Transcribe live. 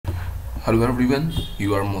Hello everyone,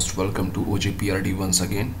 you are most welcome to OJPRD once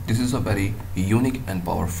again. This is a very unique and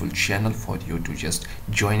powerful channel for you to just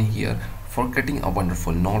join here for getting a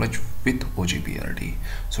wonderful knowledge with OJPRD.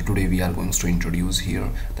 So today we are going to introduce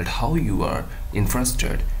here that how you are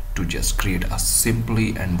interested to just create a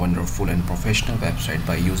simply and wonderful and professional website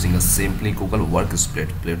by using a simply Google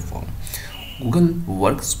Workspace platform. Google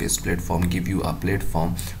Workspace platform give you a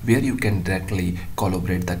platform where you can directly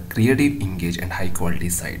collaborate the creative, engage and high quality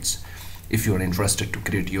sites. If you are interested to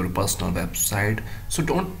create your personal website, so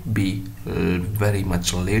don't be very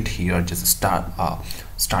much late here. Just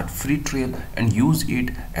start free trial and use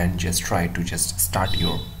it and just try to just start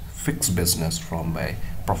your fixed business from a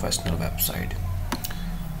professional website.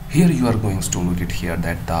 Here you are going to look at here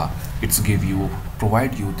that it's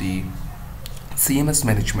provide you the CMS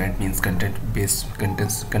management, means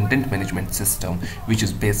content management system, which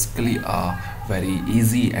is basically a very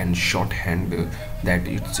easy and shorthand that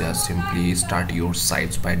it just simply start your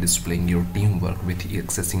sites by displaying your teamwork with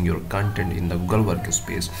accessing your content in the Google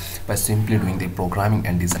Workspace by simply doing the programming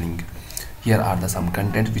and designing. Here are some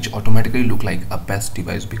content which automatically look like a best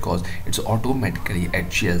device because it's automatically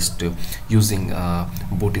adjust using a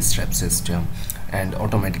bootstrap system, and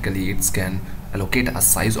automatically it can allocate a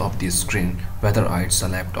size of the screen, whether it's a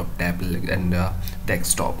laptop, tablet and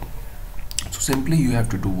desktop. So simply you have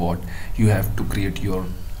to do what? You have to create your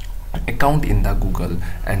account in the Google,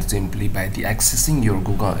 and simply by the accessing your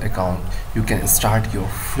Google account you can start your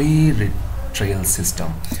free trial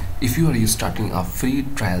system. If you are starting a free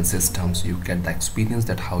trial systems, you get the experience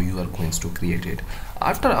that how you are going to create it.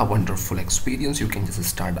 After a wonderful experience, you can just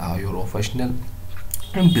start your professional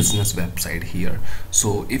and business website here.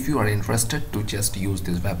 So if you are interested to just use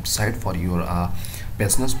this website for your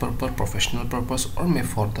business purpose, professional purpose, or maybe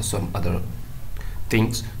for some other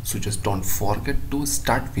things, so just don't forget to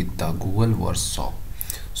start with the Google Workspace.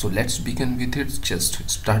 So let's begin with it. Just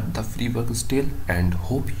start the free work still, and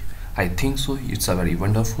I think so it's a very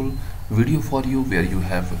wonderful video for you where you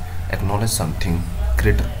have acknowledged something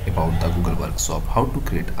great about the Google Workspace, how to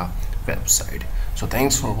create a website. So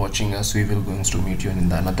thanks for watching us. We will going to meet you in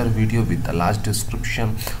the another video with the last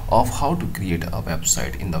description of how to create a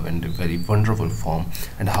website in the very wonderful form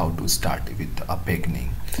and how to start with a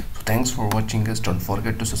beginning. So thanks for watching us. Don't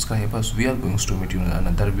forget to subscribe us. We are going to meet you in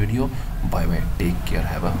another video. Bye bye, take care,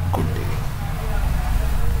 have a good day.